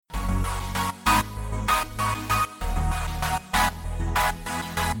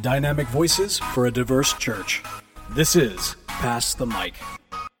Dynamic voices for a diverse church. This is Pass the Mic.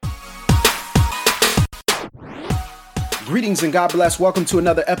 Greetings and God bless. Welcome to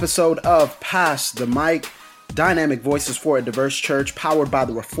another episode of Pass the Mic. Dynamic voices for a diverse church, powered by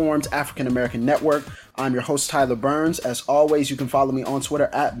the Reformed African American Network. I'm your host, Tyler Burns. As always, you can follow me on Twitter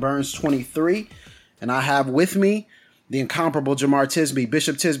at Burns23. And I have with me the incomparable Jamar Tisby.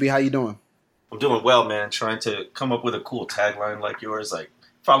 Bishop Tisby, how you doing? I'm doing well, man. Trying to come up with a cool tagline like yours. Like,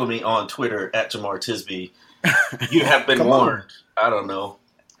 follow me on Twitter at Jamar Tisby. You have been warned. I don't know.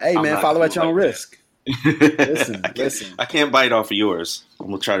 Hey, man, follow at your own risk. Listen. I can't bite off of yours. I'm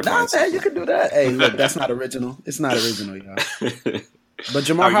going to try to find something. Man, you can do that. Hey, look, that's not original. It's not original, y'all. But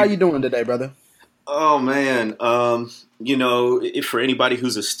Jamar, how you doing today, brother? Oh, man. If for anybody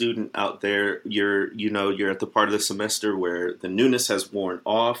who's a student out there, you're at the part of the semester where the newness has worn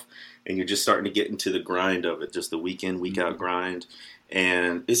off and you're just starting to get into the grind of it, just the week in, week out grind.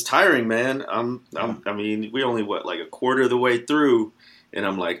 And it's tiring, man. I mean, we're only like a quarter of the way through, and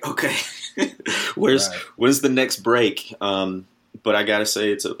I'm like, okay, when's the next break? But I gotta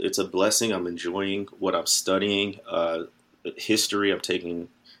say, it's a blessing. I'm enjoying what I'm studying. History. I'm taking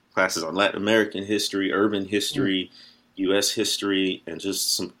classes on Latin American history, urban history, U.S. history, and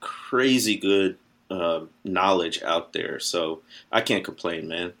just some crazy good knowledge out there. So I can't complain,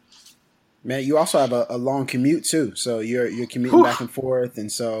 man. Man, you also have a long commute too, so you're commuting back and forth,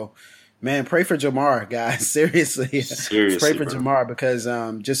 and so, man, pray for Jamar, guys. Seriously, pray for Jamar, because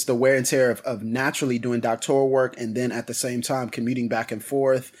just the wear and tear of naturally doing doctoral work and then at the same time commuting back and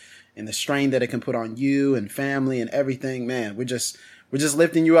forth, and the strain that it can put on you and family and everything. Man, we're just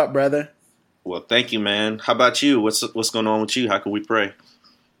lifting you up, brother. Well, thank you, man. How about you? What's going on with you? How can we pray?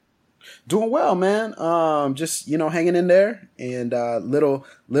 Doing well, man. Just, hanging in there, and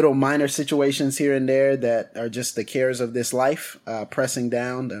little minor situations here and there that are just the cares of this life, pressing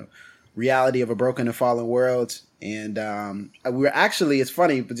down the reality of a broken and fallen world. And it's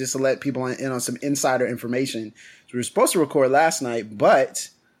funny, but just to let people in on some insider information, we were supposed to record last night, but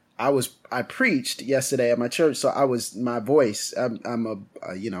I preached yesterday at my church, so my voice. I'm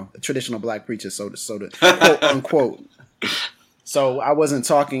a traditional black preacher, so to quote unquote. So I wasn't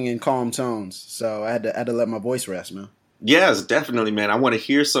talking in calm tones, so I had to let my voice rest, man. Yes, definitely, man. I want to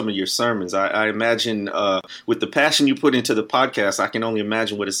hear some of your sermons. I imagine with the passion you put into the podcast, I can only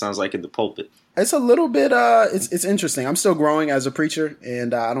imagine what it sounds like in the pulpit. It's a little bit. It's interesting. I'm still growing as a preacher,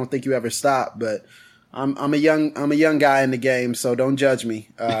 and I don't think you ever stop. But I'm a young guy in the game, so don't judge me.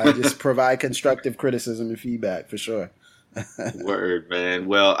 Just provide constructive criticism and feedback for sure. Word, man.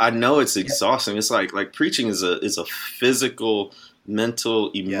 Well, I know it's exhausting. It's like preaching is a physical,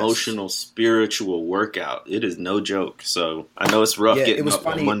 mental, emotional, spiritual workout. It is no joke. So I know it's rough getting up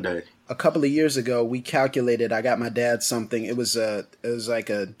on Monday. A couple of years ago, we calculated. I got my dad something. It was like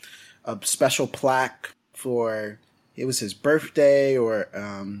a special plaque for. It was his birthday, or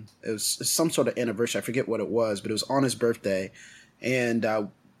it was some sort of anniversary. I forget what it was, but it was on his birthday, and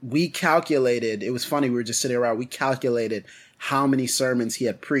we calculated. It was funny. We were just sitting around. We calculated how many sermons he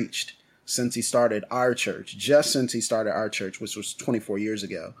had preached since he started our church, which was 24 years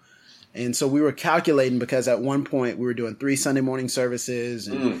ago. And so we were calculating, because at one point we were doing 3 Sunday morning services,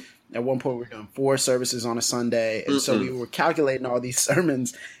 and at one point we were doing 4 services on a Sunday. And so we were calculating all these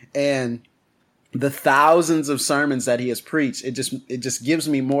sermons, and the thousands of sermons that he has preached, it just gives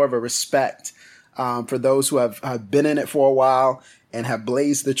me more of a respect for those who have been in it for a while and have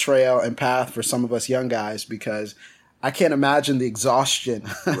blazed the trail and path for some of us young guys, because I can't imagine the exhaustion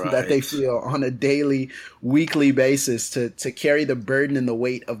that they feel on a daily, weekly basis to carry the burden and the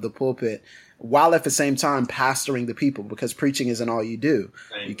weight of the pulpit, while at the same time pastoring the people, because preaching isn't all you do.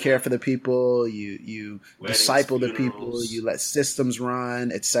 You care for the people, you disciple the people, you let systems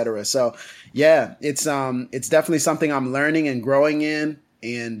run, etc. So yeah, it's definitely something I'm learning and growing in.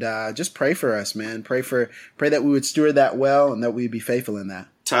 And just pray for us, man. Pray that we would steward that well, and that we'd be faithful in that.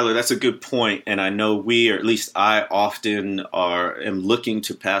 Tyler, that's a good point. And I know or at least I often am looking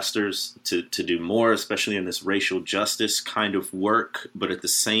to pastors to do more, especially in this racial justice kind of work. But at the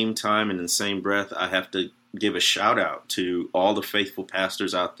same time, and in the same breath, I have to give a shout out to all the faithful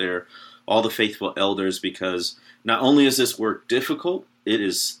pastors out there, all the faithful elders, because not only is this work difficult, it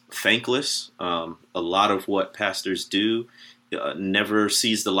is thankless. A lot of what pastors do never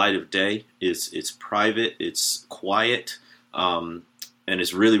sees the light of day. It's private, it's quiet, and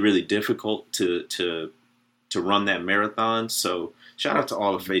it's really, really difficult to run that marathon. So shout out to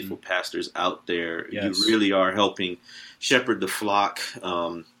all the faithful pastors out there. Yes. You really are helping shepherd the flock.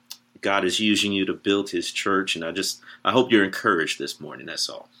 God is using you to build his church, and I hope you're encouraged this morning. That's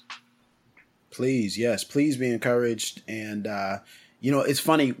all. Please, yes, please be encouraged. And It's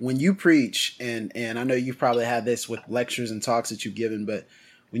funny when you preach, and I know you've probably had this with lectures and talks that you've given, but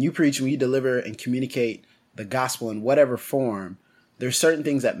when you preach, when you deliver and communicate the gospel in whatever form, there's certain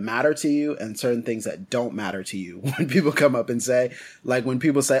things that matter to you and certain things that don't matter to you. When people come up and say, like when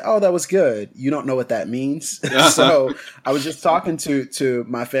people say, "Oh, that was good," you don't know what that means. So I was just talking to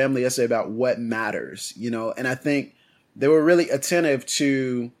my family yesterday about what matters, and I think they were really attentive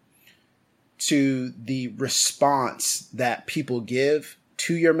to the response that people give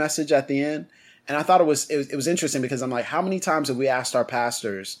to your message at the end. And I thought it was interesting because I'm like, how many times have we asked our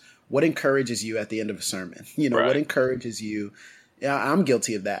pastors, what encourages you at the end of a sermon? Right. What encourages you? Yeah, I'm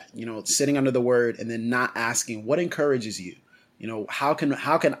guilty of that, sitting under the word and then not asking what encourages you. How can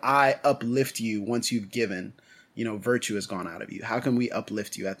I uplift you once you've given, virtue has gone out of you? How can we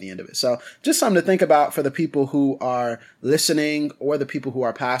uplift you at the end of it? So just something to think about for the people who are listening or the people who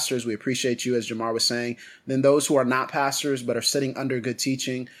are pastors. We appreciate you, as Jamar was saying. Then those who are not pastors but are sitting under good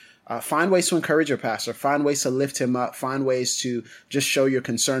teaching, find ways to encourage your pastor, find ways to lift him up, find ways to just show your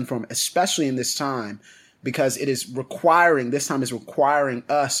concern for him, especially in this time, because this time is requiring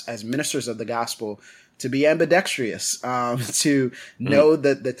us as ministers of the gospel to be ambidextrous, to know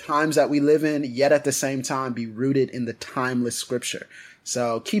the times that we live in, yet at the same time be rooted in the timeless scripture.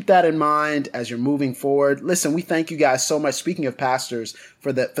 So keep that in mind as you're moving forward. Listen, we thank you guys so much. Speaking of pastors,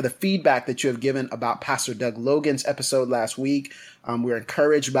 for the feedback that you have given about Pastor Doug Logan's episode last week. We're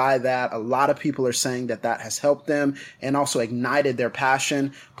encouraged by that. A lot of people are saying that has helped them and also ignited their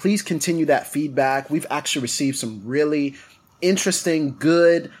passion. Please continue that feedback. We've actually received some really interesting,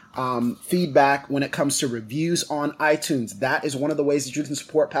 good feedback when it comes to reviews on iTunes. That is one of the ways that you can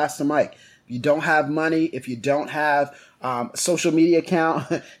support Pastor Mike. If you don't have money, if you don't have a social media account,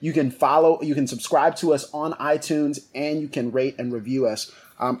 you can subscribe to us on iTunes, and you can rate and review us.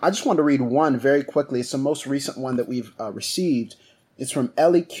 I just wanted to read one very quickly. It's the most recent one that we've received. It's from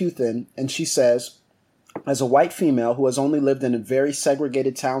Ellie Cuthin, and she says, as a white female who has only lived in very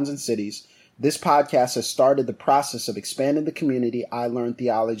segregated towns and cities, this podcast has started the process of expanding the community I learned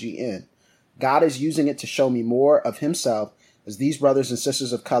theology in. God is using it to show me more of himself as these brothers and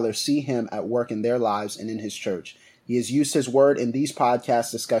sisters of color see him at work in their lives and in his church. He has used his word in these podcast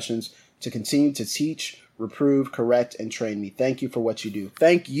discussions to continue to teach, reprove, correct, and train me. Thank you for what you do.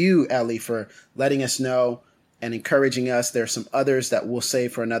 Thank you, Ellie, for letting us know and encouraging us. There are some others that we'll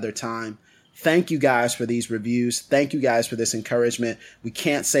save for another time. Thank you guys for these reviews. Thank you guys for this encouragement. We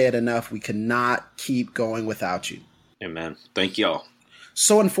can't say it enough. We cannot keep going without you. Amen. Thank y'all.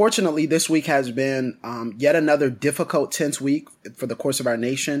 So unfortunately, this week has been yet another difficult, tense week for the course of our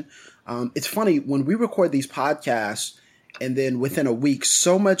nation. It's funny, when we record these podcasts and then within a week,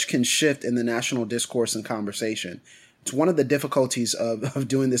 so much can shift in the national discourse and conversation. It's one of the difficulties of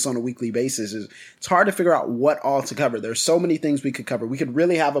doing this on a weekly basis. Is it's hard to figure out what all to cover. There's so many things we could cover. We could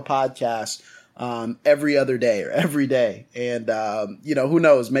really have a podcast every other day or every day. And, who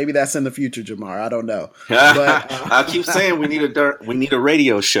knows? Maybe that's in the future, Jamar. I don't know. But I keep saying we need a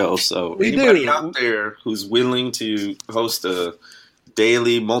radio show. So anybody out there who's willing to host a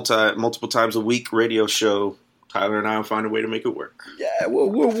daily, multiple times a week radio show, Tyler and I will find a way to make it work. Yeah,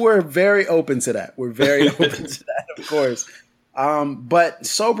 we're very open to that. We're very open to that, of course. But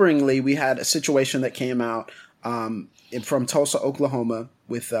soberingly, we had a situation that came out from Tulsa, Oklahoma,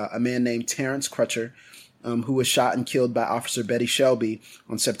 with a man named Terence Crutcher, who was shot and killed by Officer Betty Shelby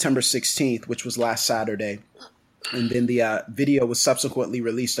on September 16th, which was last Saturday. And then the video was subsequently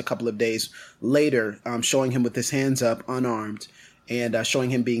released a couple of days later, showing him with his hands up, unarmed, and showing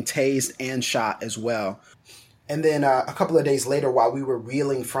him being tased and shot as well. And then a couple of days later, while we were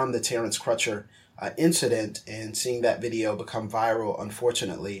reeling from the Terence Crutcher incident and seeing that video become viral,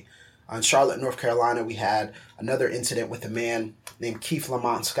 unfortunately, in Charlotte, North Carolina, we had another incident with a man named Keith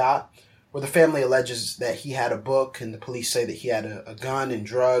Lamont Scott, where the family alleges that he had a book and the police say that he had a gun and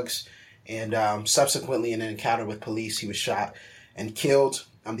drugs. And subsequently, in an encounter with police, he was shot and killed.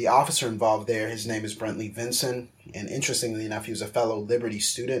 The officer involved there, his name is Brentley Vinson. And interestingly enough, he was a fellow Liberty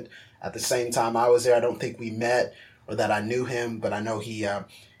student. At the same time I was there, I don't think we met or that I knew him, but I know he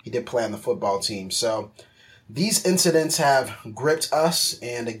did play on the football team. So these incidents have gripped us,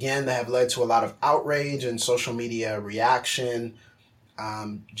 and again, they have led to a lot of outrage and social media reaction.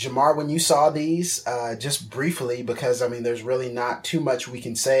 Jamar, when you saw these, just briefly, because there's really not too much we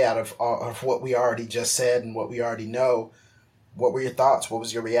can say out of what we already just said and what we already know. What were your thoughts? What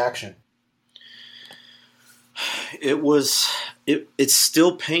was your reaction? It's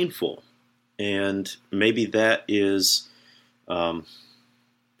still painful, and maybe that is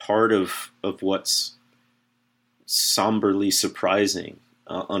part of what's somberly surprising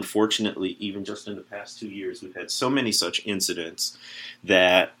Unfortunately, even just in the past 2 years, we've had so many such incidents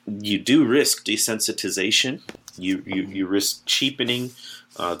that you do risk desensitization. You risk cheapening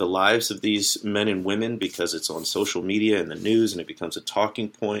the lives of these men and women because it's on social media and the news and it becomes a talking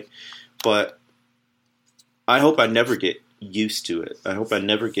point. But I hope I never get used to it. I hope I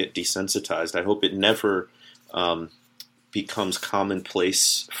never get desensitized. I hope it never becomes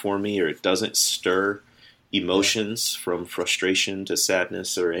commonplace for me, or it doesn't stir emotions from frustration to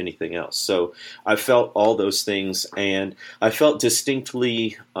sadness or anything else. So I felt all those things, and I felt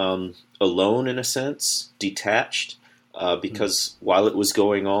distinctly alone in a sense, detached, because while it was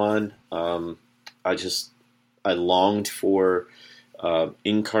going on, I longed for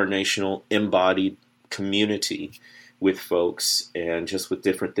incarnational, embodied community with folks, and just with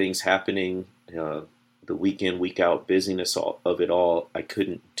different things happening, the week in, week out busyness of it all, I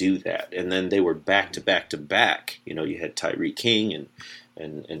couldn't do that. And then they were back to back to back. You had Tyree King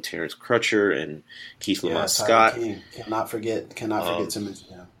and Terence Crutcher and Keith Lamont Scott. King. Cannot forget to mention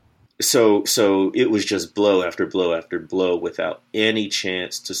him. So it was just blow after blow after blow without any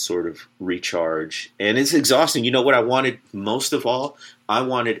chance to sort of recharge. And it's exhausting. You know what I wanted most of all? I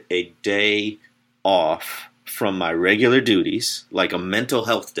wanted a day off from my regular duties, like a mental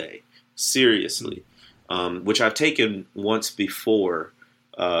health day, seriously, which I've taken once before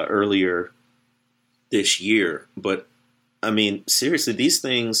earlier this year. But, I mean, seriously, these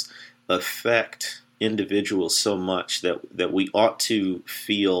things affect individuals so much that we ought to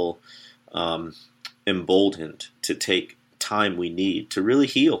feel emboldened to take time we need to really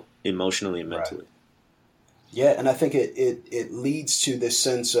heal emotionally and mentally. Right. Yeah, and I think it leads to this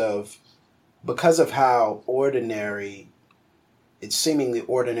sense of, because of how it's seemingly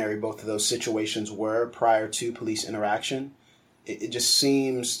ordinary both of those situations were prior to police interaction, it just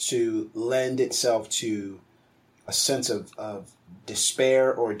seems to lend itself to a sense of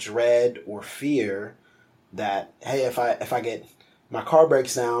despair or dread or fear that, hey, if I get my car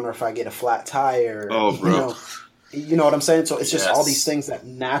breaks down, or if I get a flat tire, you know what I'm saying? So it's just all these things that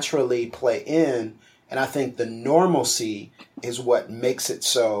naturally play in. And I think the normalcy is what makes it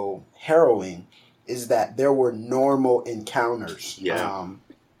so harrowing, is that there were normal encounters. Yeah.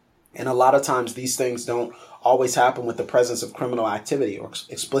 And a lot of times these things don't always happen with the presence of criminal activity, or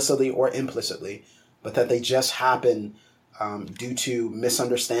explicitly or implicitly, but that they just happen due to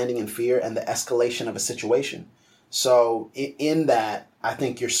misunderstanding and fear and the escalation of a situation. So in that, I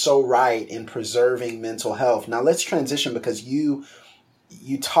think you're so right in preserving mental health. Now let's transition, because you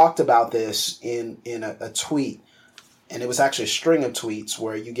talked about this in a tweet, and it was actually a string of tweets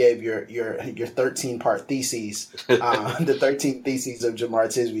where you gave your 13-part theses, the 13 theses of Jemar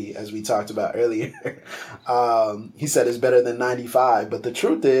Tisby, as we talked about earlier. He said it's better than 95, but the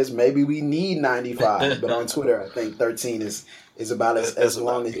truth is maybe we need 95. But on Twitter, I think 13 is about as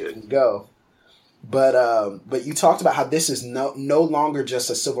long as you can go. But you talked about how this is no longer just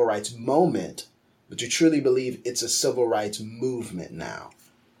a civil rights moment, but you truly believe it's a civil rights movement now.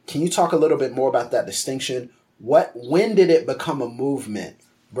 Can you talk a little bit more about that distinction? When did it become a movement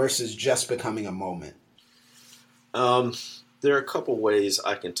versus just becoming a moment? There are a couple ways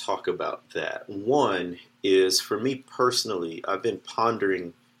I can talk about that. One is, for me personally, I've been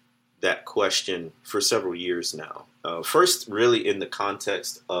pondering that question for several years now. First, really in the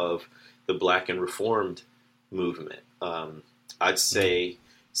context of the Black and Reformed movement. I'd say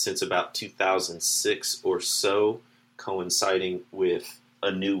since about 2006 or so, coinciding with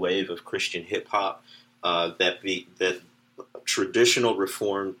a new wave of Christian hip hop, that traditional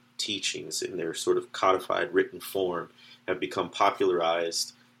Reformed teachings in their sort of codified written form have become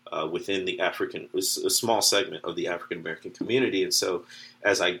popularized within a small segment of the African American community. And so,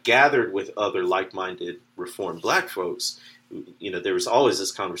 as I gathered with other like-minded Reformed Black folks, there was always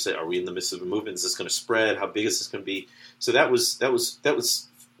this conversation: are we in the midst of a movement? Is this going to spread? How big is this going to be? So that was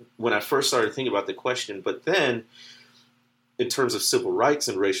when I first started thinking about the question. But then, in terms of civil rights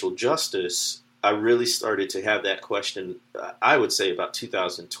and racial justice, I really started to have that question, I would say, about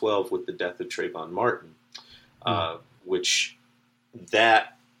 2012 with the death of Trayvon Martin, which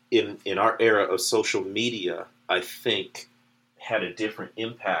that in our era of social media, I think, had a different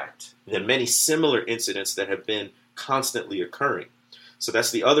impact than many similar incidents that have been constantly occurring. So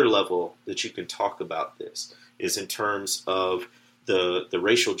that's the other level that you can talk about this, is in terms of the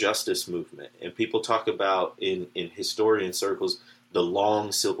racial justice movement. And people talk about in historian circles the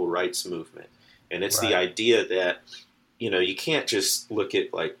long civil rights movement. And it's the idea that, you can't just look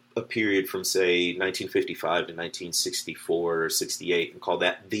at like a period from, say, 1955 to 1964 or 68 and call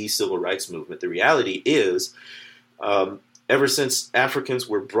that the civil rights movement. The reality is, ever since Africans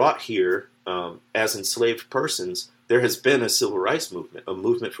were brought here as enslaved persons, there has been a civil rights movement, a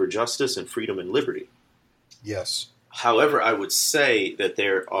movement for justice and freedom and liberty. Yes. However, I would say that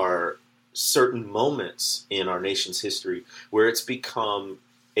there are certain moments in our nation's history where it's become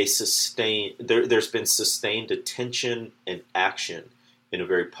a sustained, there's been sustained attention and action in a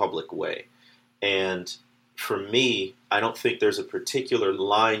very public way. And for me, I don't think there's a particular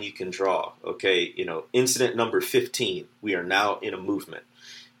line you can draw. Okay, incident number 15, we are now in a movement.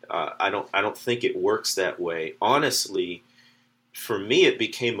 I don't think it works that way. Honestly, for me, it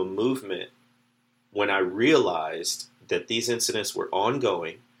became a movement when I realized that these incidents were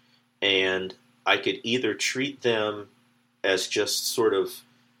ongoing, and I could either treat them as just sort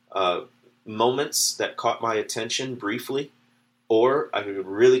of moments that caught my attention briefly, or I could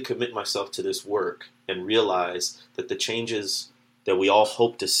really commit myself to this work and realize that the changes that we all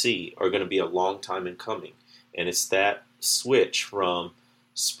hope to see are going to be a long time in coming. And it's that switch from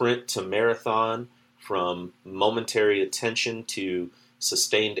sprint to marathon, from momentary attention to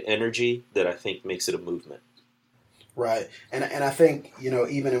sustained energy, that I think makes it a movement. Right. And I think,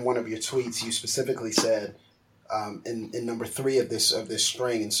 even in one of your tweets, you specifically said in number 3 of this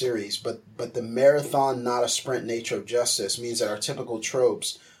string and series, but the marathon, not a sprint nature of justice means that our typical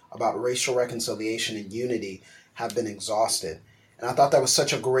tropes about racial reconciliation and unity have been exhausted. And I thought that was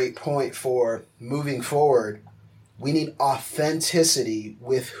such a great point for moving forward. We need authenticity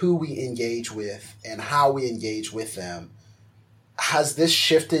with who we engage with and how we engage with them. Has this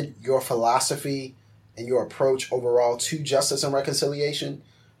shifted your philosophy and your approach overall to justice and reconciliation?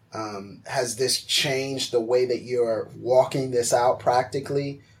 Has this changed the way that you're walking this out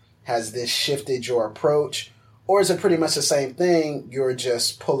practically? Has this shifted your approach? Or is it pretty much the same thing? You're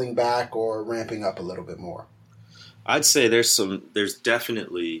just pulling back or ramping up a little bit more? I'd say there's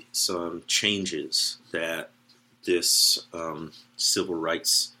definitely some changes that this civil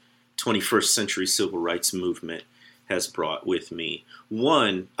rights, 21st century civil rights movement has brought with me.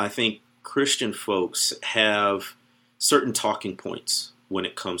 One, I think Christian folks have certain talking points when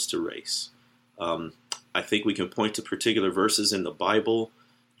it comes to race. I think we can point to particular verses in the Bible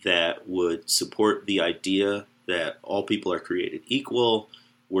that would support the idea that all people are created equal,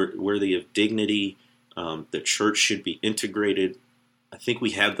 worthy of dignity, the church should be integrated. I think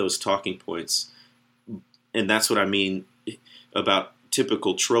we have those talking points. And that's what I mean about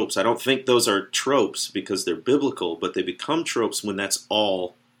typical tropes. I don't think those are tropes because they're biblical, but they become tropes when that's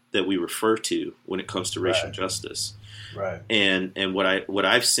all that we refer to when it comes to racial justice. Right. And what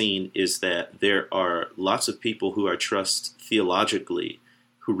I've seen is that there are lots of people who I trust theologically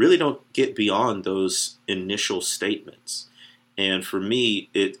who really don't get beyond those initial statements. And for me,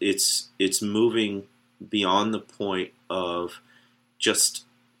 it's moving beyond the point of just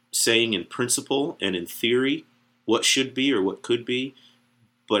saying in principle and in theory what should be or what could be,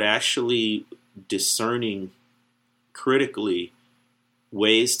 but actually discerning critically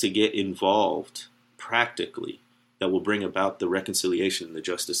ways to get involved practically that will bring about the reconciliation and the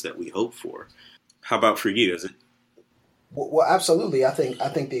justice that we hope for. How about for you? Is it? Well, absolutely. I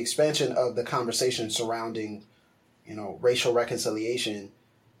think the expansion of the conversation surrounding, racial reconciliation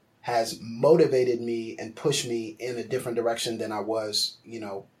has motivated me and pushed me in a different direction than I was,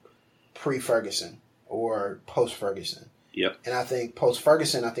 pre-Ferguson or post-Ferguson. Yep. And I think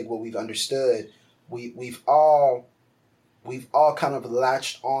post-Ferguson, what we've understood, we've all kind of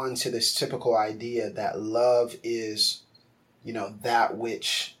latched on to this typical idea that love is, that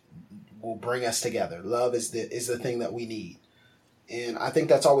which will bring us together. Love is the thing that we need. And I think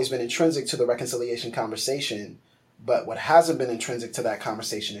that's always been intrinsic to the reconciliation conversation. But what hasn't been intrinsic to that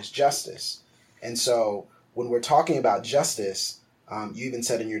conversation is justice. And so when we're talking about justice, you even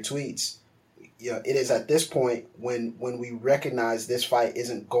said in your tweets, it is at this point when we recognize this fight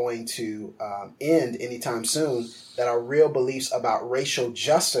isn't going to end anytime soon, that our real beliefs about racial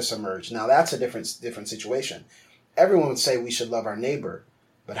justice emerge. Now, that's a different situation. Everyone would say we should love our neighbor,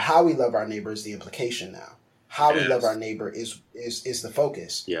 but how we love our neighbor is the implication now. How we love our neighbor is the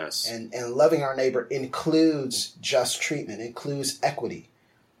focus. Yes. And loving our neighbor includes just treatment, includes equity.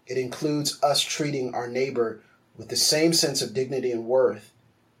 It includes us treating our neighbor with the same sense of dignity and worth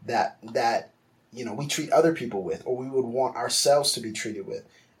that we treat other people with, or we would want ourselves to be treated with.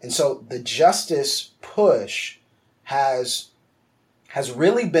 And so the justice push has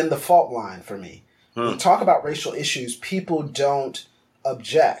really been the fault line for me. When we talk about racial issues, people don't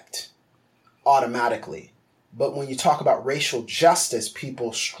object automatically. But when you talk about racial justice,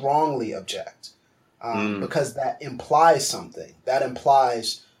 people strongly object because that implies something. That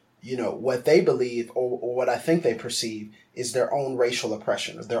implies, what they believe or what I think they perceive is their own racial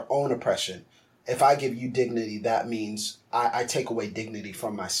oppression, or their own oppression. If I give you dignity, that means I take away dignity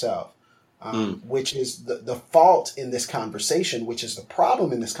from myself. which is the fault in this conversation, which is the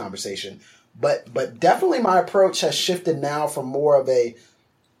problem in this conversation. But definitely my approach has shifted now from more of a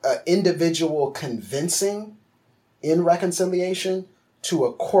individual convincing in reconciliation to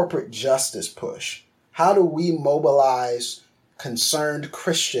a corporate justice push. How do we mobilize concerned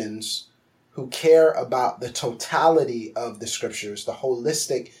Christians who care about the totality of the scriptures, the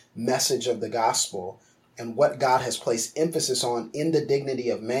holistic message of the gospel, and what God has placed emphasis on in the dignity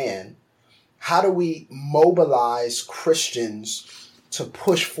of man? How do we mobilize Christians to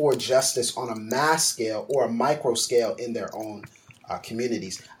push for justice on a mass scale or a micro scale in their own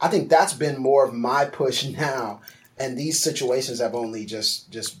communities? I think that's been more of my push now, and these situations have only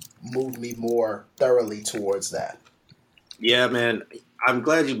just moved me more thoroughly towards that. Yeah, man, I'm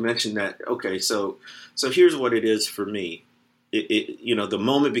glad you mentioned that. Okay, so here's what it is for me. The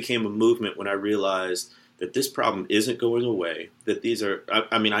moment became a movement when I realized that this problem isn't going away, that these are,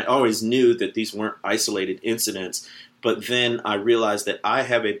 I always knew that these weren't isolated incidents, but then I realized that I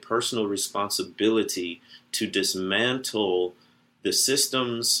have a personal responsibility to dismantle the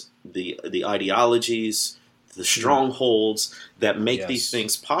systems, the ideologies, the strongholds that make these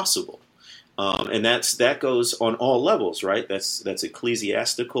things possible. And that goes on all levels, right? That's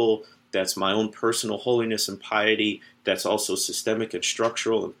ecclesiastical. That's my own personal holiness and piety. That's also systemic and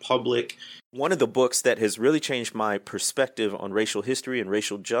structural and public. One of the books that has really changed my perspective on racial history and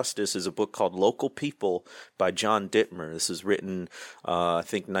racial justice is a book called Local People by John Dittmer. This is written, I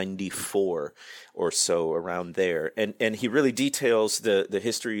think, 94 or so, around there. And he really details the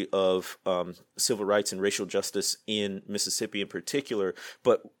history of civil rights and racial justice in Mississippi in particular.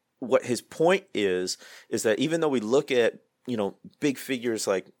 But what his point is that even though we look at big figures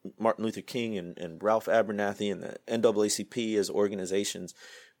like Martin Luther King and Ralph Abernathy and the NAACP as organizations,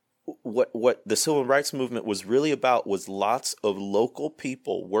 what the civil rights movement was really about was lots of local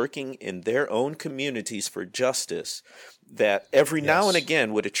people working in their own communities for justice that every now and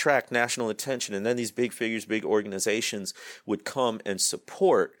again would attract national attention. And then these big figures, big organizations would come and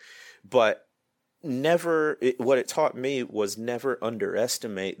support. But what it taught me was never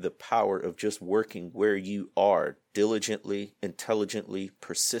underestimate the power of just working where you are, diligently, intelligently,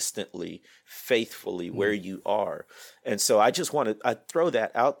 persistently, faithfully, where you are. And so I throw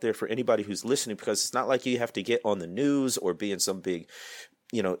that out there for anybody who's listening, because it's not like you have to get on the news or be in some big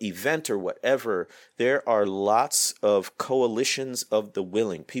event or whatever. There are lots of coalitions of the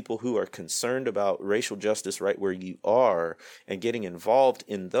willing, people who are concerned about racial justice right where you are, and getting involved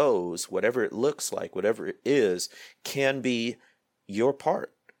in those, whatever it looks like, whatever it is, can be your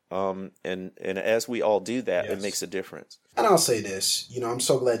part. And as we all do that, it makes a difference. And I'll say this, I'm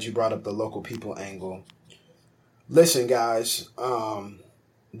so glad you brought up the local people angle. Listen, guys,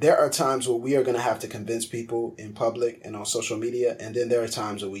 there are times where we are going to have to convince people in public and on social media, and then there are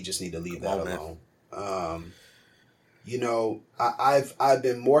times where we just need to leave that alone. I've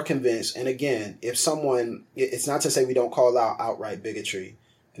been more convinced, and again, it's not to say we don't call out outright bigotry,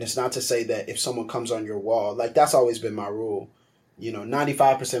 and it's not to say that if someone comes on your wall, like that's always been my rule.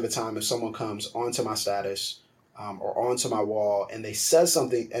 95% of the time, if someone comes onto my status or onto my wall and they says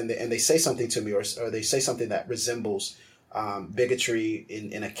something and they say something to me, or they say something that resembles bigotry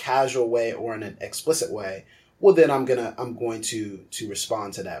in a casual way or in an explicit way, well, then I'm going to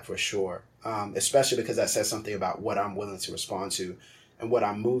respond to that for sure. Especially because that says something about what I'm willing to respond to and what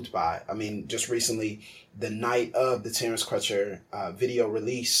I'm moved by. I mean, just recently, the night of the Terence Crutcher video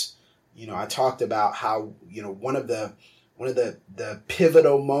release, I talked about how, one of the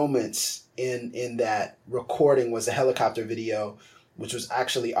pivotal moments in that recording was the helicopter video, which was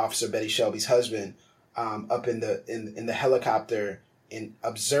actually Officer Betty Shelby's husband, up in the helicopter and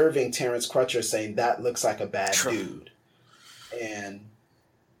observing Terence Crutcher saying, "That looks like a bad dude," and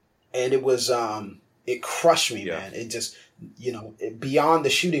it was it crushed me, man. It just beyond the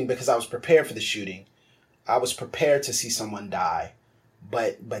shooting, because I was prepared for the shooting, I was prepared to see someone die,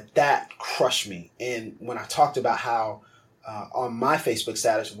 but that crushed me. And when I talked about how on my Facebook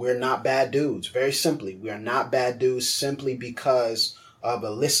status, we're not bad dudes. Very simply, we are not bad dudes simply because of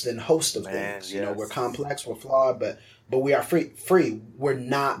a list and host of things. We're complex, we're flawed, but we are free. We're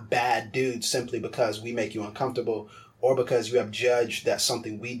not bad dudes simply because we make you uncomfortable or because you have judged that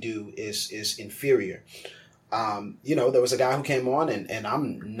something we do is inferior. There was a guy who came on and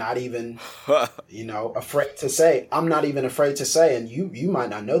I'm not even, afraid to say, and you might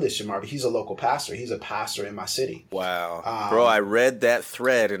not know this, Jamar, but he's a local pastor. He's a pastor in my city. Wow. Bro, I read that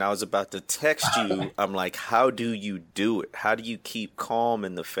thread and I was about to text you. I'm like, how do you do it? How do you keep calm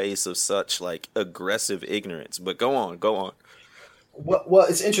in the face of such aggressive ignorance? But go on. Well,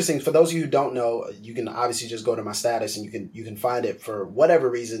 it's interesting. For those of you who don't know, you can obviously just go to my status and you can find it. For whatever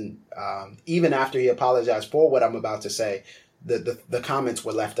reason, even after he apologized for what I'm about to say, the comments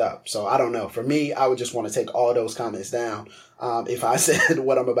were left up. So I don't know. For me, I would just want to take all those comments down if I said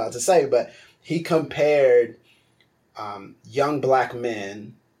what I'm about to say. But he compared young black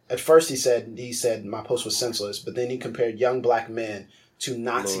men. At first, he said my post was senseless, but then he compared young black men to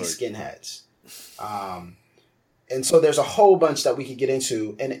Nazi skinheads. And so there's a whole bunch that we could get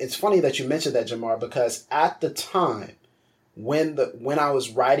into. And it's funny that you mentioned that, Jamar, because at the time when I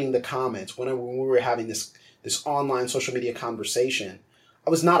was writing the comments, when we were having this online social media conversation, I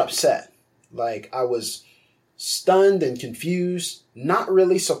was not upset. Like, I was stunned and confused, not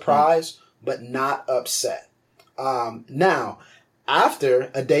really surprised, but not upset. Now,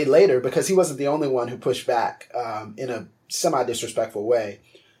 after a day later, because he wasn't the only one who pushed back in a semi-disrespectful way,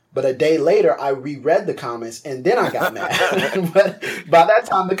 but a day later, I reread the comments and then I got mad. But by that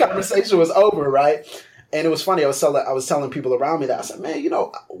time, the conversation was over, right? And it was funny. I was telling people around me that I said, man,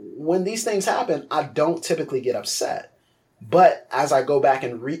 when these things happen, I don't typically get upset. But as I go back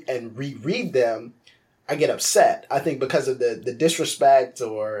and reread them, I get upset. I think because of the disrespect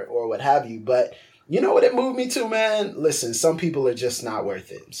or what have you. But you know what it moved me to, man? Listen, some people are just not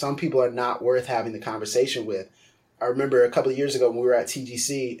worth it. Some people are not worth having the conversation with. I remember a couple of years ago when we were at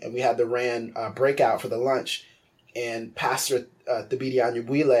TGC and we had the RAN breakout for the lunch, and Pastor Thabiti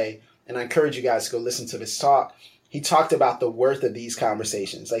Anyabwile, and I encourage you guys to go listen to this talk. He talked about the worth of these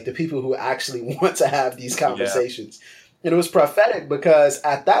conversations, like the people who actually want to have these conversations. Yeah. And it was prophetic because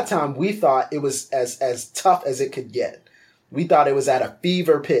at that time we thought it was as tough as it could get. We thought it was at a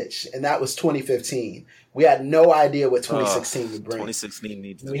fever pitch, and that was 2015. We had no idea what 2016 would bring. 2016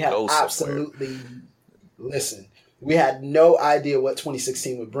 needs to we had go absolutely somewhere. Listen. We had no idea what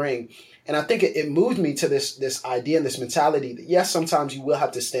 2016 would bring. And I think it moved me to this idea and this mentality that, yes, sometimes you will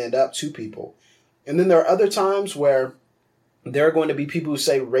have to stand up to people. And then there are other times where there are going to be people who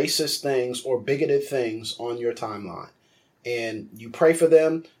say racist things or bigoted things on your timeline. And you pray for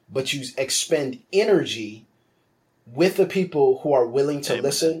them, but you expend energy with the people who are willing to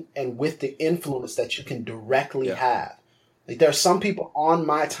listen and with the influence that you can directly have. Like, there are some people on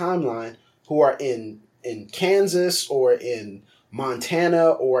my timeline who are in Kansas or in Montana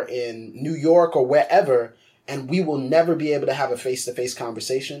or in New York or wherever, and we will never be able to have a face-to-face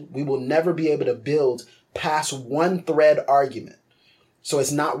conversation. We will never be able to build past one thread argument. So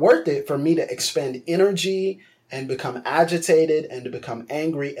it's not worth it for me to expend energy and become agitated and to become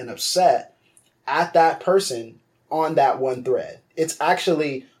angry and upset at that person on that one thread. It's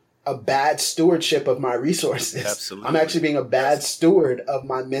actually a bad stewardship of my resources. Absolutely. I'm actually being a bad steward of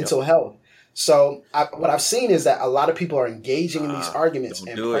my mental health. So what I've seen is that a lot of people are engaging in these arguments,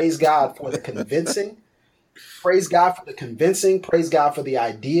 and praise God for the convincing. Praise God for the convincing. Praise God for the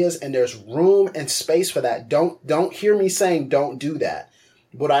ideas, and there's room and space for that. Don't hear me saying don't do that.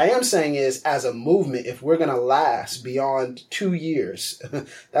 What I am saying is, as a movement, if we're going to last beyond 2 years,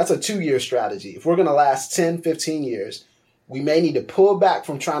 that's a 2-year strategy. If we're going to last 10, 15 years, we may need to pull back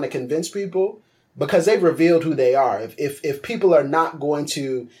from trying to convince people because they've revealed who they are. If people are not going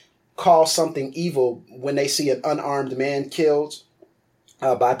to call something evil when they see an unarmed man killed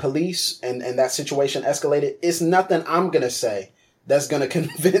by police and that situation escalated, it's nothing I'm going to say that's going to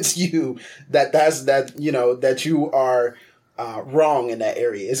convince you that you are wrong in that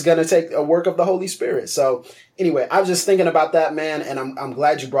area. It's going to take a work of the Holy Spirit. So anyway, I was just thinking about that, man. And I'm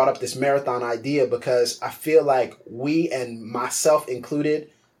glad you brought up this marathon idea because I feel like we, and myself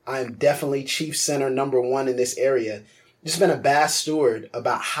included, I'm definitely chief center number one in this area. Just been a bad steward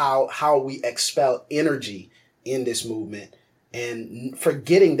about how we expel energy in this movement and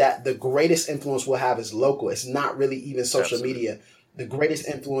forgetting that the greatest influence we'll have is local. It's not really even social media. The greatest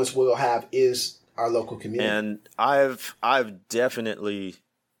influence we'll have is our local community. And I've definitely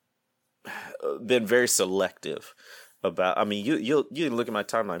been very selective about, I mean, you can look at my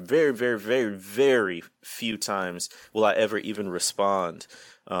timeline. Very, very, very, very few times will I ever even respond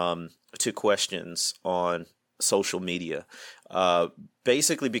to questions on social media,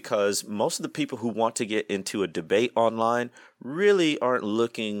 basically because most of the people who want to get into a debate online really aren't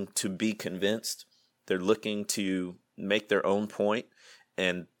looking to be convinced. They're looking to make their own point,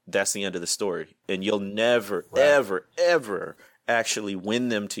 and that's the end of the story. And you'll never, ever, ever actually win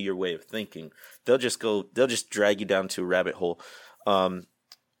them to your way of thinking. They'll just drag you down to a rabbit hole.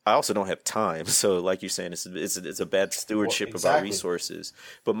 I also don't have time. So like you're saying, it's a bad stewardship of our resources.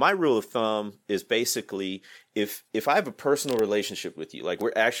 But my rule of thumb is basically if I have a personal relationship with you, like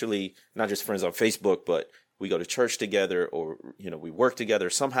we're actually not just friends on Facebook, but we go to church together or, we work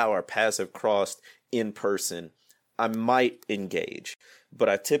together, somehow our paths have crossed in person, I might engage, but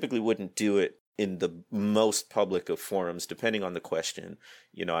I typically wouldn't do it in the most public of forums, depending on the question.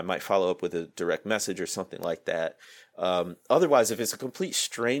 I might follow up with a direct message or something like that. Otherwise, if it's a complete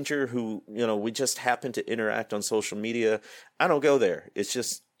stranger who, we just happen to interact on social media, I don't go there.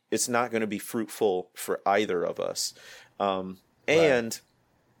 It's not going to be fruitful for either of us. And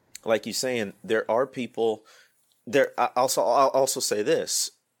like you're saying, there are people there. I'll also say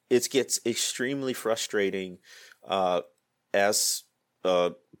this. It gets extremely frustrating as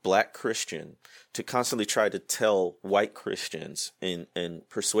a Black Christian to constantly try to tell white Christians and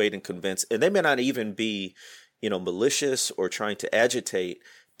persuade and convince, and they may not even be, malicious or trying to agitate,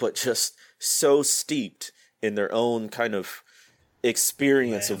 but just so steeped in their own kind of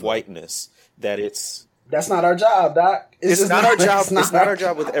experience of whiteness that that's not our job, Doc. It's not our job. It's not our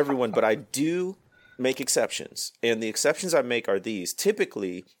job with everyone, but I do make exceptions. And the exceptions I make are these.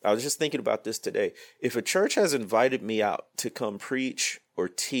 Typically, I was just thinking about this today. If a church has invited me out to come preach or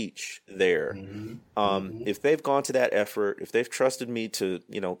teach there, if they've gone to that effort, if they've trusted me to,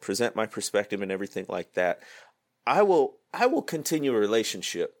 present my perspective and everything like that, I will continue a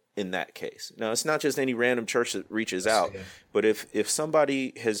relationship in that case. Now, it's not just any random church that reaches out, but if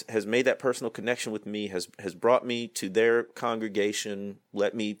somebody has made that personal connection with me, has brought me to their congregation,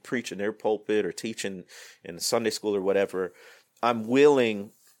 let me preach in their pulpit or teach in Sunday school or whatever, I'm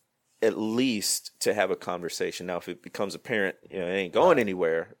willing at least to have a conversation. Now, if it becomes apparent, it ain't going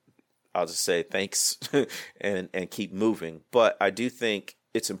anywhere, I'll just say thanks and keep moving. But I do think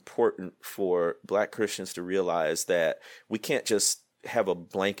it's important for Black Christians to realize that we can't just have a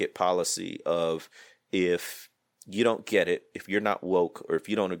blanket policy of, if you don't get it, if you're not woke, or if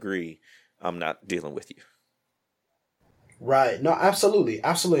you don't agree, I'm not dealing with you. Right. No, absolutely.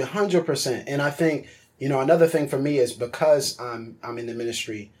 Absolutely. 100%. And I think, another thing for me is, because I'm in the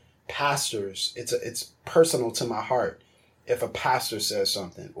ministry, pastors, it's personal to my heart if a pastor says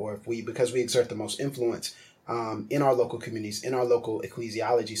something, or because we exert the most influence in our local communities, in our local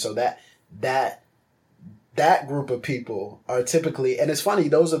ecclesiology. So that group of people are typically, and it's funny,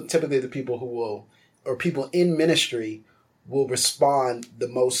 those are typically the people or people in ministry will respond the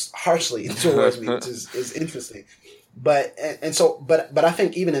most harshly towards me, which is interesting. But I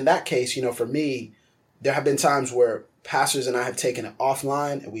think even in that case, for me, there have been times where pastors and I have taken it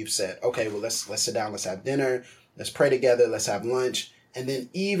offline and we've said, okay, well, let's sit down, let's have dinner, let's pray together, let's have lunch. And then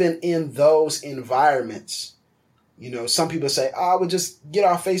even in those environments, some people say, we'll just get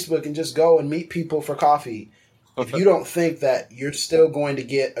off Facebook and just go and meet people for coffee. If you don't think that you're still going to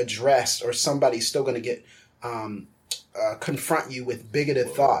get addressed, or somebody's still going to get confront you with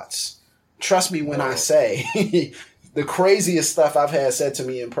bigoted thoughts, trust me when I say the craziest stuff I've had said to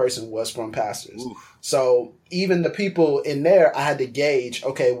me in person was from pastors. Oof. So even the people in there, I had to gauge,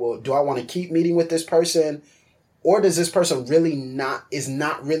 okay, well, do I want to keep meeting with this person? Or does this person is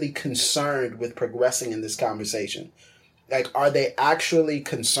not really concerned with progressing in this conversation? Like, are they actually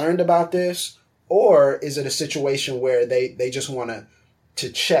concerned about this? Or is it a situation where they just want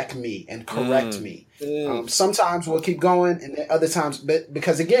to check me and correct me? Sometimes we'll keep going, and then other times,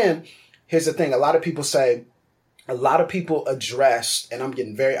 because again, here's the thing. A lot of people address, and I'm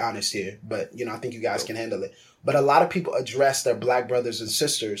getting very honest here, but I think you guys can handle it. But a lot of people address their Black brothers and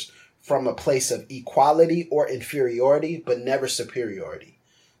sisters from a place of equality or inferiority, but never superiority.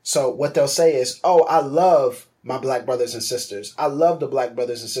 So what they'll say is, I love my Black brothers and sisters. I love the Black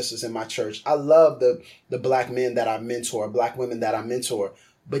brothers and sisters in my church. I love the Black men that I mentor, Black women that I mentor.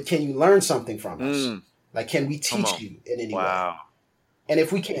 But can you learn something from us? Like, can we teach you in any way? And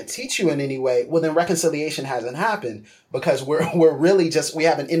if we can't teach you in any way, well, then reconciliation hasn't happened, because we're really we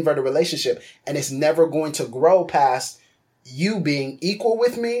have an inverted relationship, and it's never going to grow past you being equal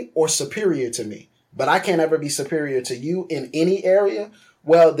with me or superior to me. But I can't ever be superior to you in any area.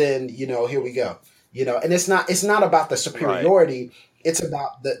 Well, then, here we go. And it's not about the superiority. Right. It's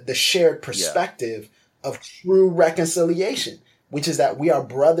about the shared perspective of true reconciliation, which is that we are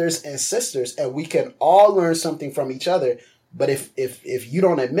brothers and sisters, and we can all learn something from each other. But if you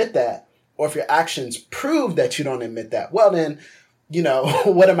don't admit that, or if your actions prove that you don't admit that, well, then,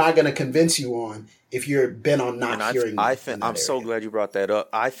 what am I going to convince you on if you're bent on not hearing me? I'm so glad you brought that up.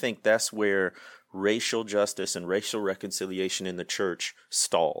 I think that's where racial justice and racial reconciliation in the church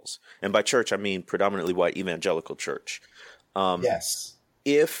stalls. And by church, I mean predominantly white evangelical church. Yes.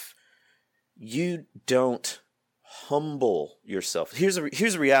 If you don't humble yourself, here's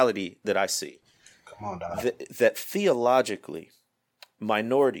a reality that I see. Come on, Doc. That theologically,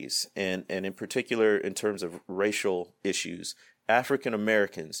 minorities, and in particular in terms of racial issues, African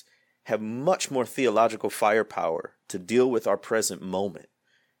Americans have much more theological firepower to deal with our present moment,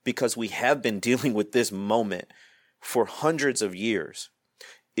 because we have been dealing with this moment for hundreds of years.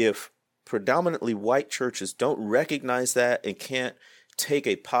 If predominantly white churches don't recognize that and can't take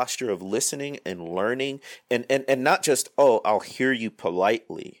a posture of listening and learning and not just, oh, I'll hear you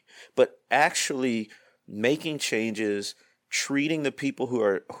politely, but actually making changes, treating the people who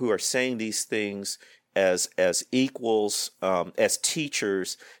are saying these things as equals, as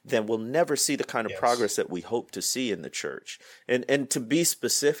teachers, then we'll never see the kind of progress that we hope to see in the church. And to be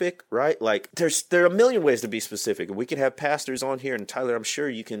specific, right? Like there are a million ways to be specific. And we can have pastors on here, and Tyler, I'm sure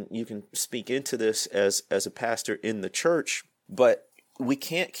you can speak into this as a pastor in the church, but we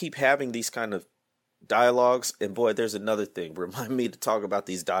can't keep having these kind of dialogues. And boy, there's another thing. Remind me to talk about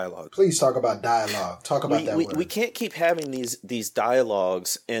these dialogues. Please talk about dialogue. Talk about that word. We can't keep having these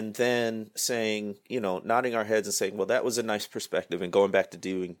dialogues and then saying, nodding our heads and saying, well, that was a nice perspective, and going back to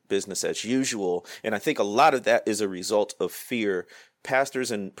doing business as usual. And I think a lot of that is a result of fear.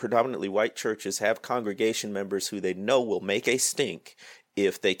 Pastors in predominantly white churches have congregation members who they know will make a stink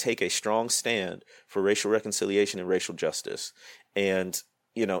if they take a strong stand for racial reconciliation and racial justice. And,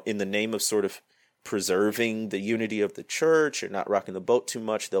 in the name of sort of preserving the unity of the church or not rocking the boat too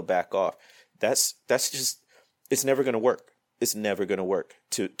much, they'll back off. That's just, it's never going to work. It's never going to work.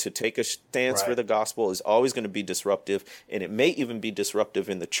 To take a stance for the gospel is always going to be disruptive, and it may even be disruptive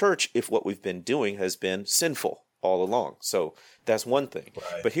in the church if what we've been doing has been sinful all along. So that's one thing.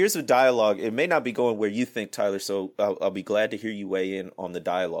 Right. But here's a dialogue. It may not be going where you think, Tyler, so I'll be glad to hear you weigh in on the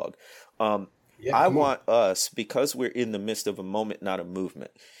dialogue. I want us, because we're in the midst of a moment, not a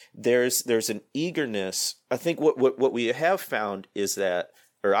movement, there's an eagerness. I think what we have found is that,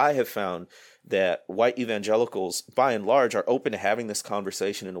 or I have found, that white evangelicals, by and large, are open to having this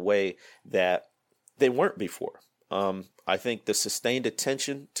conversation in a way that they weren't before. I think the sustained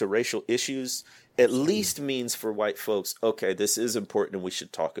attention to racial issues at least means for white folks, okay, this is important and we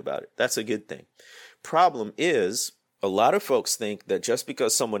should talk about it. That's a good thing. Problem is, a lot of folks think that just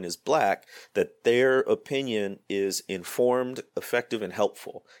because someone is black, that their opinion is informed, effective, and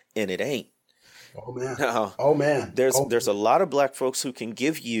helpful, and it ain't. Oh man! Now, there's a lot of black folks who can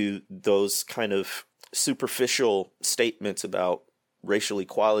give you those kind of superficial statements about racial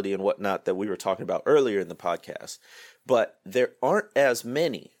equality and whatnot that we were talking about earlier in the podcast, but there aren't as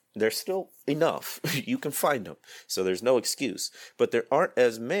many. There's still enough. You can find them, so there's no excuse. But there aren't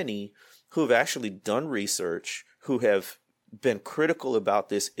as many who have actually done research, who have been critical about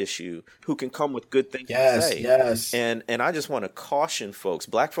this issue, who can come with good things to say. Yes. And I just want to caution folks,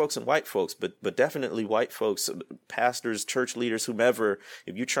 black folks and white folks, but definitely white folks, pastors, church leaders, whomever,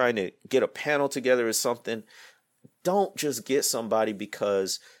 if you're trying to get a panel together or something, don't just get somebody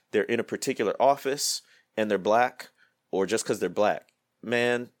because they're in a particular office and they're black, or just because they're black.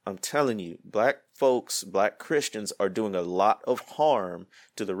 Man, I'm telling you, black folks, black Christians are doing a lot of harm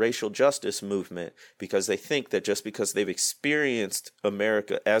to the racial justice movement because they think that just because they've experienced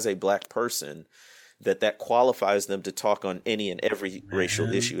America as a black person, that qualifies them to talk on any and every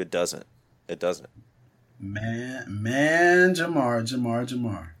racial issue. It doesn't. It doesn't. Man,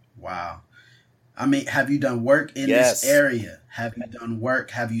 Jamar. Wow. I mean, have you done work in this area? Have you done work?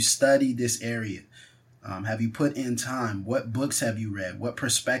 Have you studied this area? Have you put in time? What books have you read? What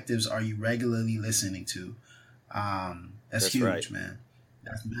perspectives are you regularly listening to? That's huge, right, man.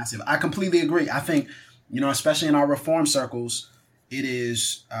 That's massive. I completely agree. I think, especially in our reform circles, it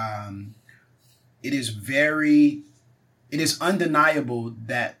is undeniable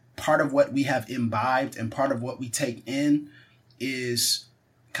that part of what we have imbibed and part of what we take in is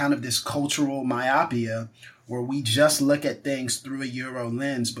kind of this cultural myopia, where we just look at things through a Euro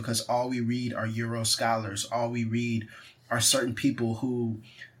lens because all we read are Euro scholars. All we read are certain people who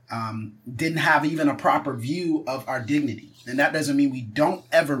didn't have even a proper view of our dignity. And that doesn't mean we don't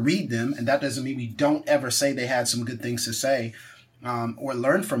ever read them. And that doesn't mean we don't ever say they had some good things to say or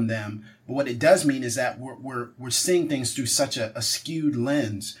learn from them. But what it does mean is that we're seeing things through such a skewed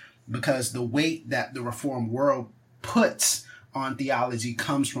lens, because the weight that the reform world puts on theology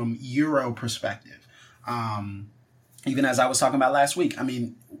comes from Euro perspective. Even as I was talking about last week, I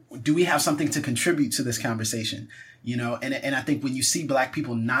mean, do we have something to contribute to this conversation? And I think when you see black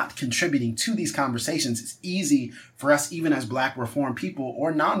people not contributing to these conversations, it's easy for us, even as black reformed people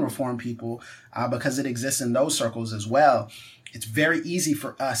or non-reformed people, because it exists in those circles as well. It's very easy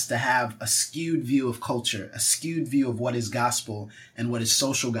for us to have a skewed view of culture, a skewed view of what is gospel and what is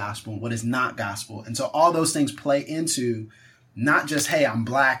social gospel and what is not gospel. And so all those things play into not just, hey, I'm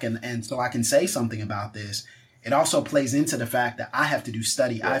black and so I can say something about this. It also plays into the fact that I have to do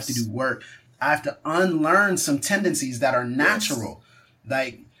study. Yes. I have to do work. I have to unlearn some tendencies that are natural. Yes.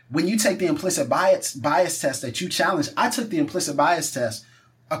 Like when you take the implicit bias test that you challenged, I took the implicit bias test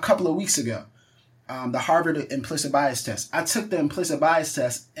a couple of weeks ago. the Harvard implicit bias test. I took the implicit bias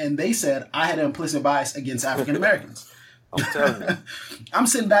test, and they said I had an implicit bias against African Americans. I'm telling you. I'm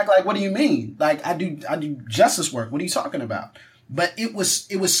sitting back like, what do you mean? Like, I do justice work. What are you talking about? But it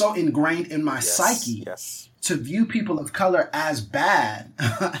was so ingrained in my psyche to view people of color as bad,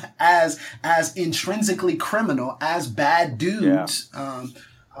 as intrinsically criminal, as bad dudes,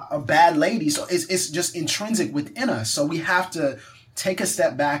 bad ladies. So it's just intrinsic within us. So we have to take a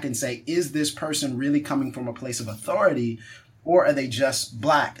step back and say, is this person really coming from a place of authority, or are they just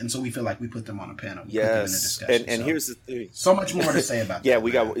black? And so we feel like we put them on a panel. Yes. And so, here's the thing. So much more to say about that.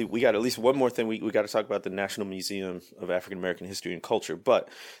 We got at least one more thing. We got to talk about the National Museum of African American History and Culture. But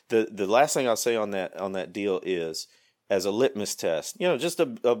the last thing I'll say on that deal is, as a litmus test, just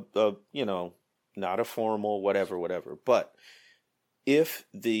a not a formal whatever. But if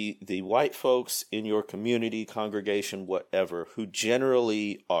the white folks in your community, congregation, whatever, who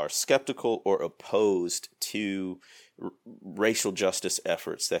generally are skeptical or opposed to racial justice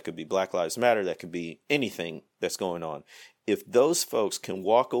efforts, that could be Black Lives Matter, that could be anything that's going on, if those folks can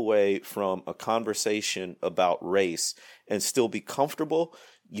walk away from a conversation about race and still be comfortable,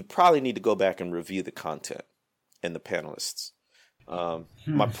 you probably need to go back and review the content and the panelists.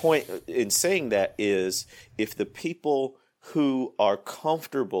 My point in saying that is, if the people who are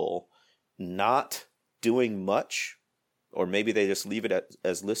comfortable not doing much, or maybe they just leave it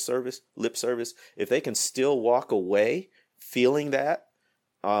as lip service, if they can still walk away feeling that,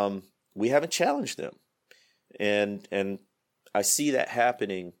 we haven't challenged them. And I see that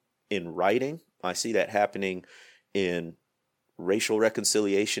happening in writing. I see that happening in racial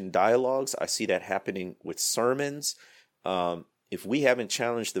reconciliation dialogues. I see that happening with sermons. If we haven't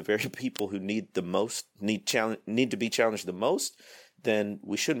challenged the very people who need to be challenged the most, then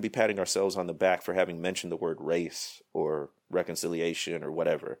we shouldn't be patting ourselves on the back for having mentioned the word race or reconciliation or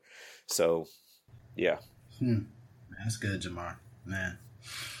whatever. So, yeah. That's good, Jamar. Man,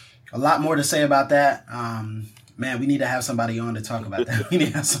 a lot more to say about that. Man, we need to have somebody on to talk about that. We need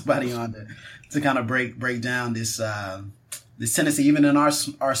to have somebody on to kind of break down this tendency, even in our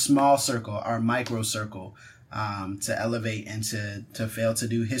small circle, our micro circle, to elevate and to fail to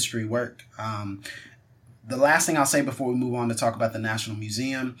do history work. The last thing I'll say before we move on to talk about the National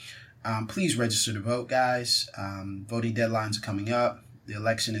Museum, please register to vote, guys. Voting deadlines are coming up. The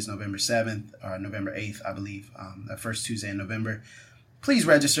election is November 7th or November 8th, I believe, the first Tuesday in November. Please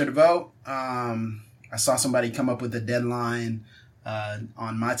register to vote. I saw somebody come up with a deadline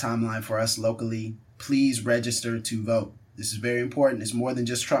on my timeline for us locally. Please register to vote. This is very important. It's more than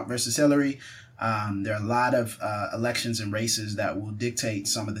just Trump versus Hillary. There are a lot of elections and races that will dictate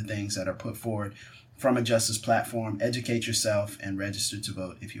some of the things that are put forward from a justice platform. Educate yourself and register to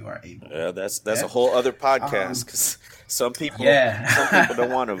vote if you are able. Yeah, that's a whole other podcast, because some people don't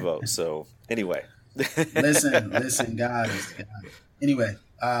want to vote. So anyway, listen, guys. Anyway,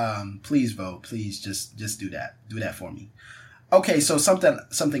 please vote. Please just do that. Do that for me. Okay, so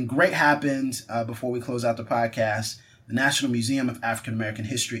something great happened before we close out the podcast. The National Museum of African American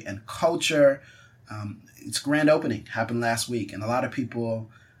History and Culture. Its grand opening happened last week, and a lot of people.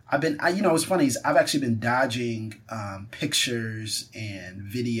 What's funny is I've actually been dodging pictures and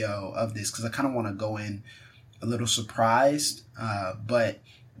video of this because I kind of want to go in a little surprised. But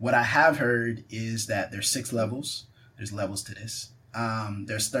what I have heard is that there's 6 levels. There's levels to this.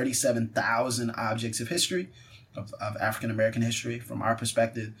 There's 37,000 objects of history, of African American history from our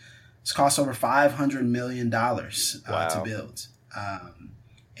perspective. It's cost over $500 million to build.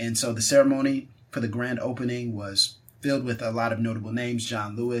 And so the ceremony for the grand opening was filled with a lot of notable names: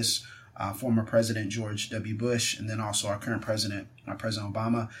 John Lewis, former President George W. Bush, and then also our current president, President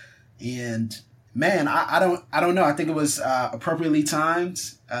Obama. And man, I don't know. I think it was appropriately timed.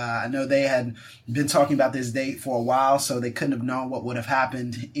 I know they had been talking about this date for a while, so they couldn't have known what would have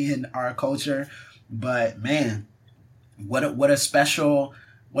happened in our culture. But man, what a special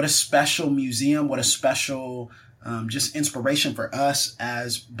museum! What a special just inspiration for us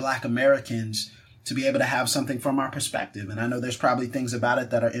as Black Americans to be able to have something from our perspective. And I know there's probably things about it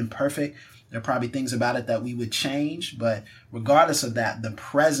that are imperfect. There are probably things about it that we would change. But regardless of that, the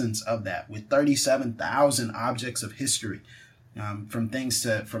presence of that with 37,000 objects of history,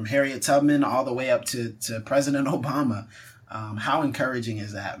 from Harriet Tubman all the way up to President Obama, how encouraging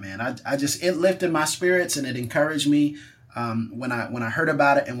is that, man? It lifted my spirits and it encouraged me when I heard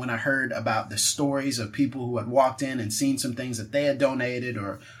about it, and when I heard about the stories of people who had walked in and seen some things that they had donated,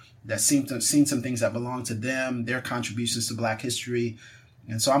 or that seen some things that belong to them, their contributions to Black history.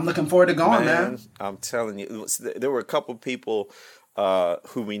 And so I'm looking forward to going, man. I'm telling you, there were a couple of people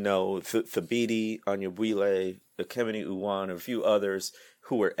who we know, Thabiti, Anyabwile, Ekemini Uwan, and a few others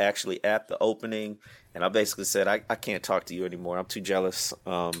who were actually at the opening. And I basically said, I can't talk to you anymore. I'm too jealous.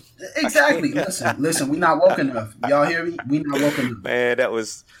 Exactly. Listen, we not woke enough. Y'all hear me? We not woke enough. Man, that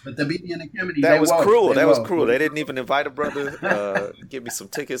was... But the BB and the Kennedy, that was woke. cruel. That was cruel. They didn't even invite a brother, give me some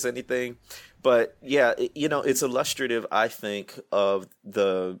tickets, anything. But yeah, it's illustrative, I think, of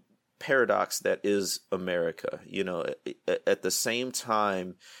the paradox that is America. At the same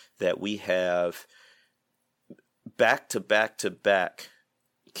time that we have back to back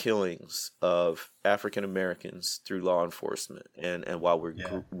killings of African Americans through law enforcement, and while we're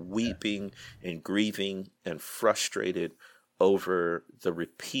weeping and grieving and frustrated over the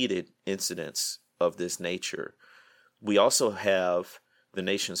repeated incidents of this nature, we also have the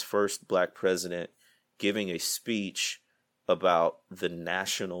nation's first Black president giving a speech about the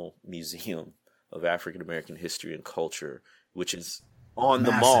National Museum of African American History and Culture, which is on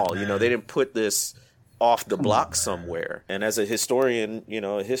the mall. Man. They didn't put this off the block somewhere. And as a historian,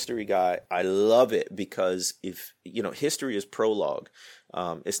 a history guy, I love it because history is prologue.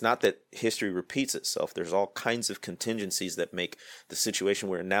 It's not that history repeats itself. There's all kinds of contingencies that make the situation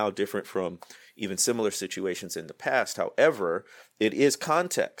we're now different from even similar situations in the past. However, it is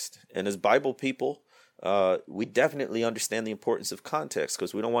context. And as Bible people, we definitely understand the importance of context,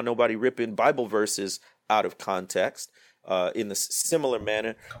 because we don't want nobody ripping Bible verses out of context. In the similar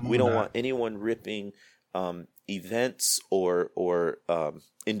manner, we don't want anyone ripping events or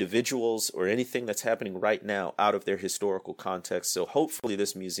individuals or anything that's happening right now out of their historical context. So hopefully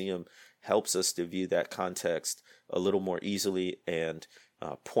this museum helps us to view that context a little more easily and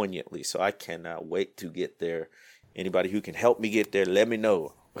poignantly. So I cannot wait to get there. Anybody who can help me get there, let me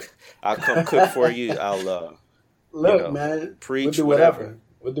know. I'll come cook for you. I'll man, preach, we'll do whatever.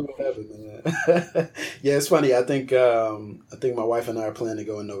 We'll do whatever, man. Yeah, it's funny. I think my wife and I are planning to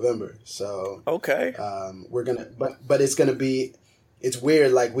go in November. So okay, we're gonna, but it's gonna be. It's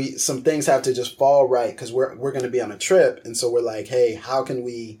weird. Like some things have to just fall right because we're gonna be on a trip, and so we're like, hey, how can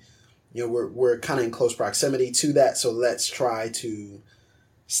we? We're kind of in close proximity to that, so let's try to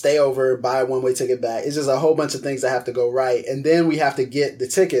stay over, buy a one-way ticket back. It's just a whole bunch of things that have to go right, and then we have to get the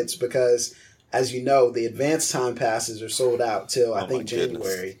tickets because, as you know, the advanced time passes are sold out till I think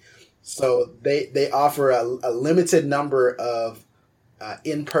January. So they offer a limited number of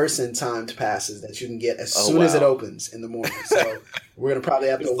in-person timed passes that you can get as soon as it opens in the morning. So we're gonna probably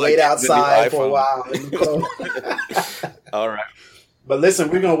have to wait outside for a while. All right. But listen,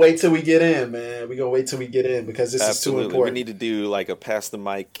 we're gonna wait till we get in, man. We're gonna wait till we get in because this is too important. We need to do like a pass the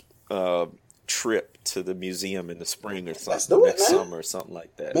mic trip to the museum in the spring or something next summer or something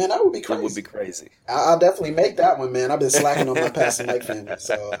like that. Man, that would be crazy. That would be crazy. I'll definitely make that one, man. I've been slacking on my pass the mic family,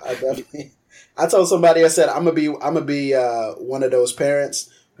 so I told somebody, I said I'm gonna be one of those parents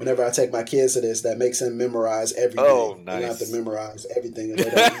whenever I take my kids to this that makes them memorize everything. Oh, nice. You don't have to memorize everything.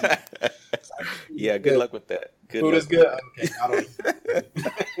 That they don't yeah, good luck with that. Food is good. Okay,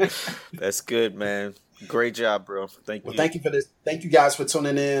 That's good, man. Great job, bro. Thank you. Well, thank you for this. Thank you guys for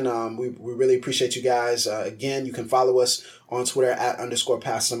tuning in. We really appreciate you guys. Again, you can follow us on Twitter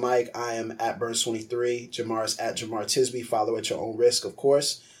 @_Pastor Mike. I am @Burns23. Jamar is @Jamar Tisby. Follow at your own risk, of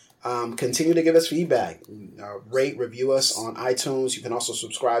course. Continue to give us feedback. Rate, review us on iTunes. You can also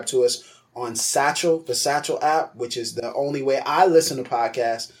subscribe to us on Satchel, the Satchel app, which is the only way I listen to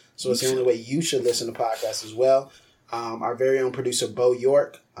podcasts. So it's the only way you should listen to podcasts as well. Our very own producer, Bo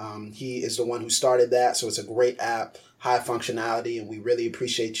York, he is the one who started that. So it's a great app, high functionality, and we really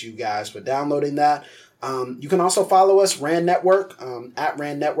appreciate you guys for downloading that. You can also follow us, Rand Network.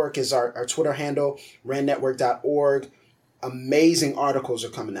 @Rand Network is our Twitter handle, randnetwork.org. Amazing articles are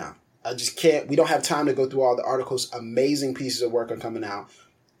coming out. We don't have time to go through all the articles. Amazing pieces of work are coming out.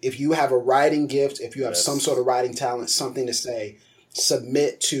 If you have a writing gift, if you have some sort of writing talent, something to say,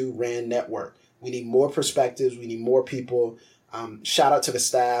 submit to Rand Network. We need more perspectives. We need more people. Shout out to the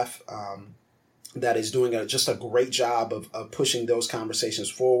staff that is doing just a great job of pushing those conversations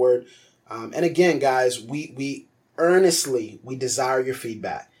forward. And again, guys, we earnestly desire your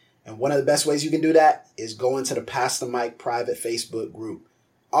feedback. And one of the best ways you can do that is go into the Pass the Mic private Facebook group.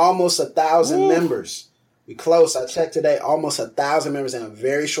 Almost 1,000 members. We close. I checked today. Almost 1,000 members in a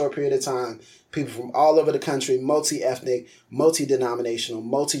very short period of time. People from all over the country, multi-ethnic, multi-denominational,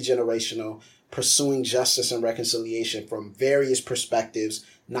 multi-generational, pursuing justice and reconciliation from various perspectives.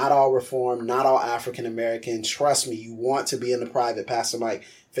 Not all Reform, not all African American. Trust me, you want to be in the private Pastor Mike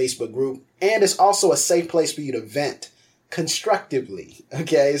Facebook group. And it's also a safe place for you to vent constructively.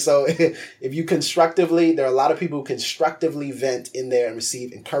 Okay, so if you constructively, there are a lot of people who constructively vent in there and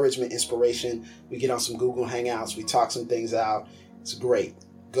receive encouragement, inspiration. We get on some Google Hangouts. We talk some things out. It's great.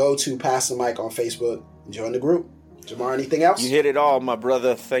 Go to Pastor Mike on Facebook and join the group. Jamar, anything else? You hit it all, my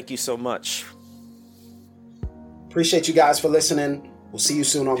brother. Thank you so much. Appreciate you guys for listening. We'll see you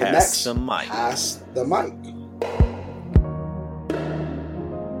soon on the next the mic. Pass the Mic.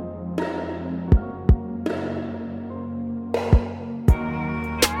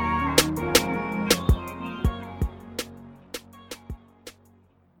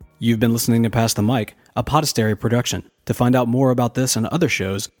 You've been listening to Pass the Mic, a Podastery production. To find out more about this and other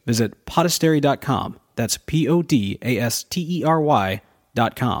shows, visit podastery.com. That's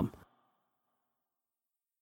PODASTERY.com.